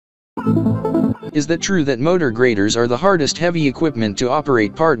Is that true that motor graders are the hardest heavy equipment to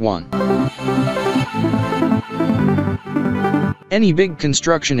operate? Part 1. Any big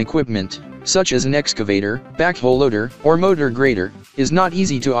construction equipment, such as an excavator, backhoe loader, or motor grader, is not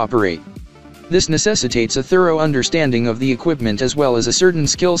easy to operate. This necessitates a thorough understanding of the equipment as well as a certain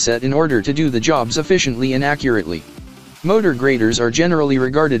skill set in order to do the jobs efficiently and accurately. Motor graders are generally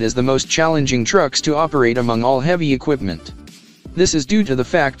regarded as the most challenging trucks to operate among all heavy equipment. This is due to the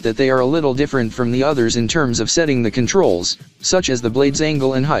fact that they are a little different from the others in terms of setting the controls, such as the blade's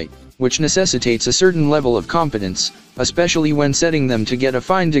angle and height, which necessitates a certain level of competence, especially when setting them to get a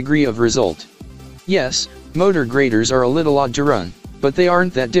fine degree of result. Yes, motor graders are a little odd to run, but they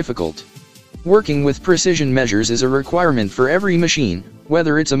aren't that difficult. Working with precision measures is a requirement for every machine,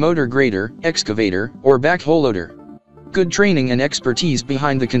 whether it's a motor grader, excavator, or backhoe loader. Good training and expertise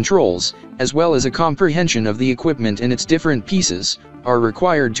behind the controls, as well as a comprehension of the equipment and its different pieces, are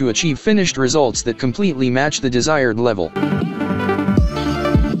required to achieve finished results that completely match the desired level.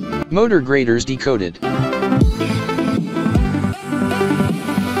 Motor graders decoded.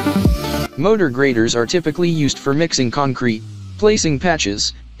 Motor graders are typically used for mixing concrete, placing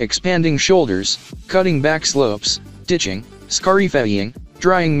patches, expanding shoulders, cutting back slopes, ditching, scarifiering,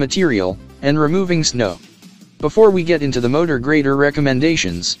 drying material, and removing snow. Before we get into the motor grader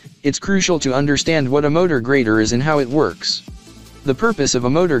recommendations, it's crucial to understand what a motor grader is and how it works. The purpose of a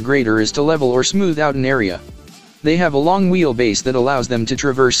motor grader is to level or smooth out an area. They have a long wheelbase that allows them to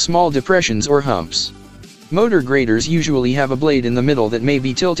traverse small depressions or humps. Motor graders usually have a blade in the middle that may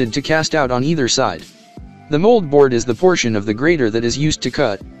be tilted to cast out on either side. The mold board is the portion of the grader that is used to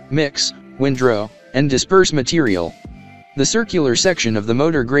cut, mix, windrow, and disperse material. The circular section of the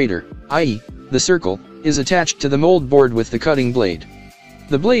motor grader, i.e., the circle, is attached to the mold board with the cutting blade.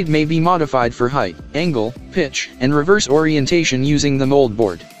 The blade may be modified for height, angle, pitch, and reverse orientation using the mold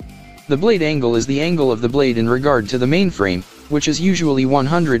board. The blade angle is the angle of the blade in regard to the main frame, which is usually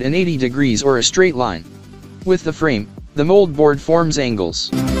 180 degrees or a straight line. With the frame, the mold board forms angles.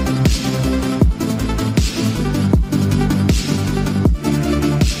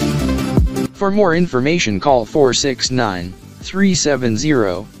 For more information, call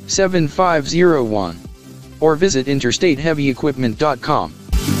 469-370-7501 or visit interstateheavyequipment.com.